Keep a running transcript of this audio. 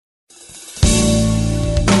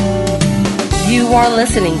You are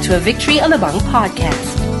listening to a Victory Alabang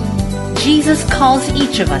podcast. Jesus calls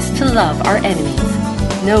each of us to love our enemies.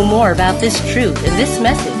 Know more about this truth in this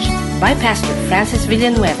message by Pastor Francis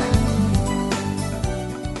Villanueva.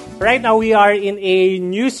 Right now, we are in a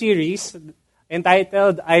new series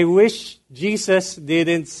entitled, I Wish Jesus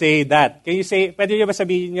Didn't Say That. Can you say, pwede nyo ba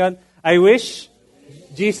sabihin yun? I wish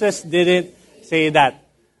Jesus didn't say that.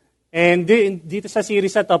 And dito sa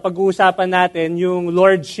series na to, pag-uusapan natin yung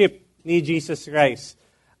Lordship ni Jesus Christ.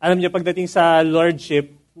 Alam niyo, pagdating sa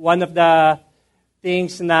Lordship, one of the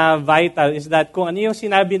things na vital is that kung ano yung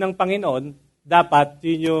sinabi ng Panginoon, dapat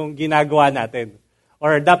yun yung ginagawa natin.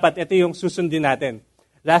 Or dapat ito yung susundin natin.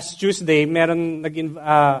 Last Tuesday,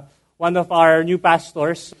 one of our new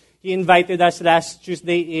pastors, he invited us last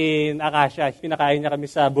Tuesday in Acacia. Pinakain niya kami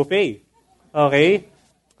sa buffet. Okay?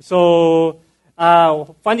 So,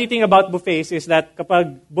 funny thing about buffets is that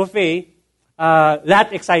kapag buffet,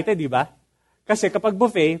 lahat excited, di ba? Kasi kapag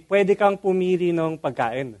buffet, pwede kang pumili ng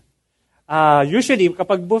pagkain. Usually,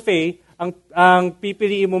 kapag buffet, ang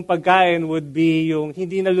pipiliin mong pagkain would be yung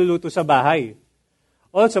hindi naluluto sa bahay.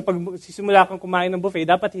 Also, pag sisimula kang kumain ng buffet,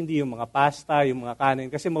 dapat hindi yung mga pasta, yung mga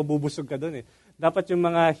kanin, kasi mabubusog ka doon eh. Dapat yung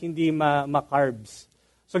mga hindi ma-carbs.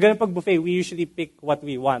 So, ganun pag buffet, we usually pick what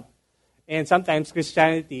we want. And sometimes,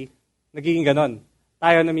 Christianity, nagiging ganon.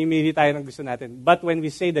 Tayo, namimili tayo ng gusto natin. But when we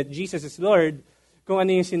say that Jesus is Lord, kung ano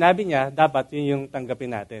yung sinabi niya, dapat yun yung tanggapin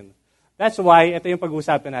natin. That's why, ito yung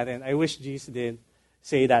pag-uusapan natin. I wish Jesus didn't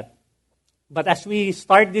say that. But as we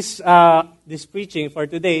start this preaching for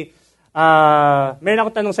today, meron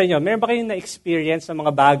akong tanong sa inyo. Meron ba kayong na-experience sa mga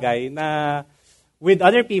bagay na with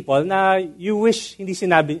other people na you wish hindi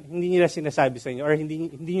nila sinasabi sa inyo or hindi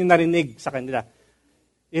nyo narinig sa kanila?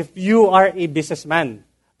 If you are a businessman,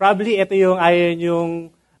 probably ito yung ayaw yung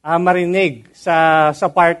marinig sa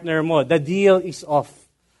partner mo. The deal is off.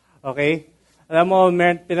 Okay? Alam mo,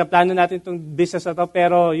 pinaplano natin itong business na to,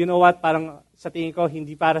 pero you know what? Parang sa tingin ko,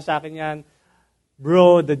 hindi para sa akin yan.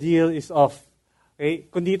 Bro, the deal is off. Okay?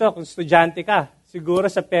 Kung estudyante ka, siguro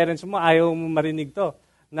sa parents mo, ayaw mo marinig to,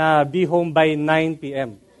 na be home by 9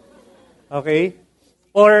 p.m. Okay?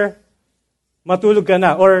 Or, matulog ka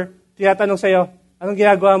na. Or, tinatanong sa'yo, anong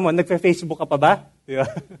ginagawa mo? Nagpe-Facebook ka pa ba? Diba?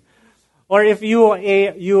 Or if you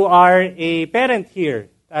are a parent here,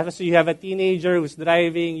 so you have a teenager who's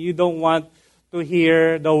driving, you don't want to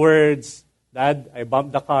hear the words, Dad, I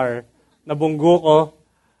bumped the car, nabunggo ko.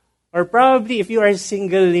 Or probably if you are a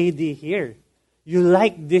single lady here, you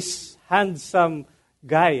like this handsome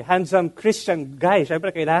guy, handsome Christian guy.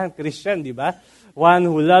 Siyempre, kailangan Christian, di ba? One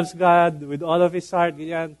who loves God with all of his heart,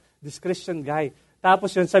 ganyan, this Christian guy.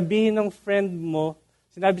 Tapos yun, sabihin ng friend mo,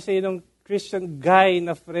 sinabi sa iyo ng Christian guy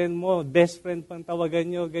na friend mo, best friend pang tawagan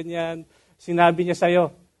nyo, ganyan. Sinabi niya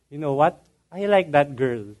sa'yo, you know what? I like that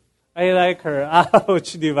girl. I like her.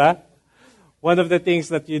 Ouch, di ba? One of the things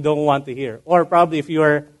that you don't want to hear. Or probably if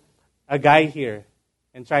you're a guy here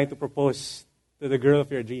and trying to propose to the girl of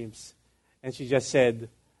your dreams, and she just said,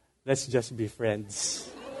 let's just be friends.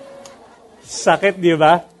 Sakit, di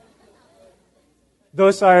ba?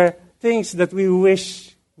 Those are things that we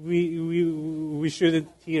wish we shouldn't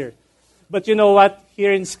hear. But you know what?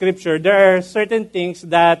 Here in Scripture, there are certain things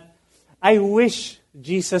that I wish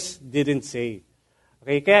Jesus didn't say.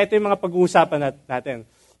 Okay? Kaya ito yung mga pag-uusapan natin.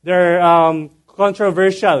 There are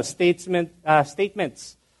controversial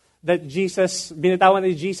statements that binitawan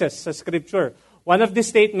ni Jesus sa Scripture. One of these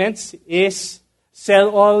statements is,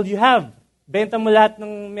 sell all you have. Benta mo lahat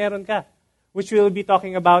ng meron ka. Which we'll be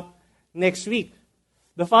talking about next week.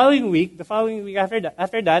 The following week after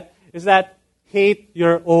that, is that hate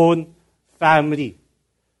your own family.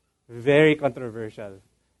 Very controversial.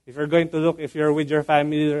 If you're with your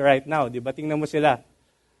family right now, di ba, tingnan mo sila,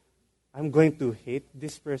 I'm going to hate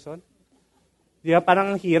this person. Di ba,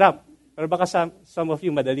 parang hirap. Pero baka some of you,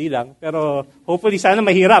 madali lang. Pero hopefully, sana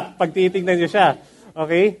mahirap pag titignan nyo siya.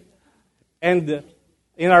 Okay? And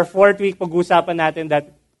in our 4th week, pag-usapan natin that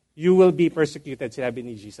you will be persecuted, sinabi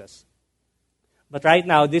ni Jesus. But right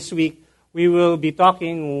now, this week, we will be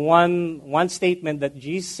talking one statement that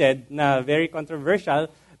Jesus said na very controversial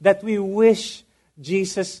that we wish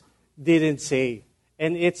Jesus didn't say.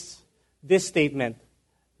 And it's this statement,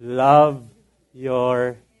 love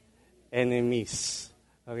your enemies.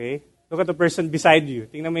 Okay? Look at the person beside you.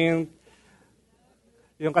 Tingnan mo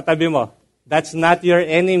yung katabi mo. That's not your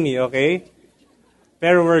enemy, okay?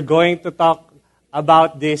 Pero we're going to talk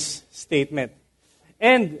about this statement.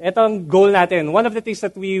 And ito ang goal natin. One of the things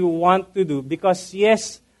that we want to do, because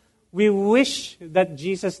yes, we wish that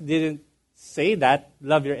Jesus didn't say that,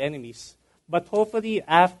 love your enemies. But hopefully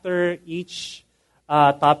after each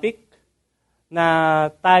topic, na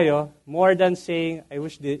tayo, more than saying, I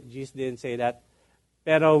wish Jesus didn't say that,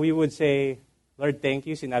 pero we would say, Lord, thank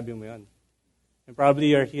you, sinabi mo yun. And probably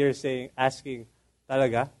you're here asking,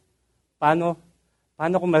 talaga? Paano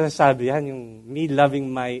ko masasabi yan, yung me loving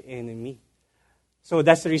my enemy? So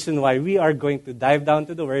that's the reason why we are going to dive down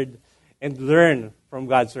to the Word and learn from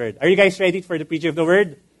God's Word. Are you guys ready for the preaching of the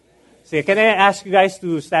Word? So can I ask you guys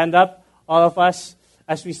to stand up, all of us,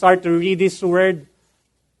 as we start to read this Word?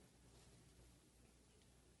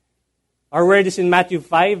 Our Word is in Matthew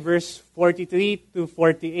 5, verse 43 to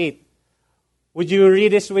 48. Would you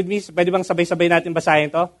read this with me? Pwede bang sabay-sabay natin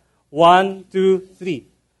basahin to? 1, 2, 3.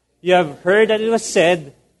 You have heard that it was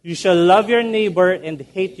said, you shall love your neighbor and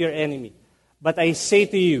hate your enemy. But I say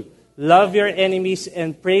to you, love your enemies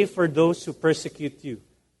and pray for those who persecute you.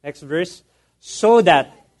 Next verse. So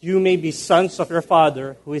that you may be sons of your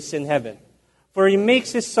Father who is in heaven. For he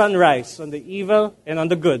makes his sun rise on the evil and on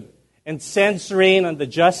the good, and sends rain on the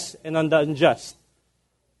just and on the unjust.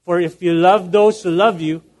 For if you love those who love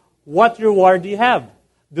you, what reward do you have?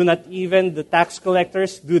 Do not even the tax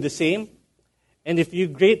collectors do the same? And if you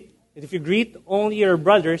greet only your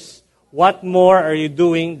brothers, what more are you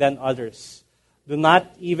doing than others? Do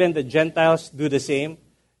not even the Gentiles do the same?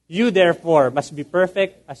 You therefore must be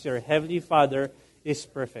perfect as your heavenly Father is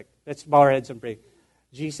perfect. Let's bow our heads and pray.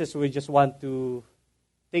 Jesus, we just want to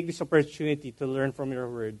take this opportunity to learn from your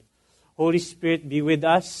word. Holy Spirit, be with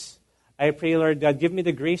us. I pray, Lord God, give me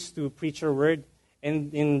the grace to preach your word.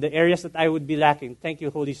 And in the areas that I would be lacking, thank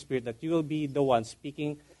you, Holy Spirit, that you will be the one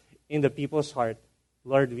speaking in the people's heart.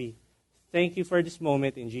 Lord, we thank you for this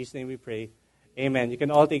moment. In Jesus' name we pray. Amen. You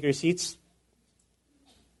can all take your seats.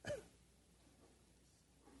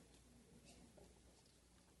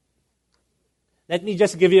 Let me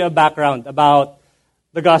just give you a background about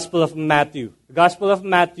the Gospel of Matthew. The Gospel of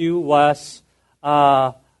Matthew was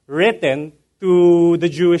written to the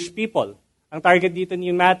Jewish people. Ang target dito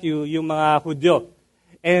ni Matthew, yung mga Hudyo.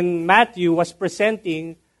 And Matthew was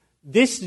presenting this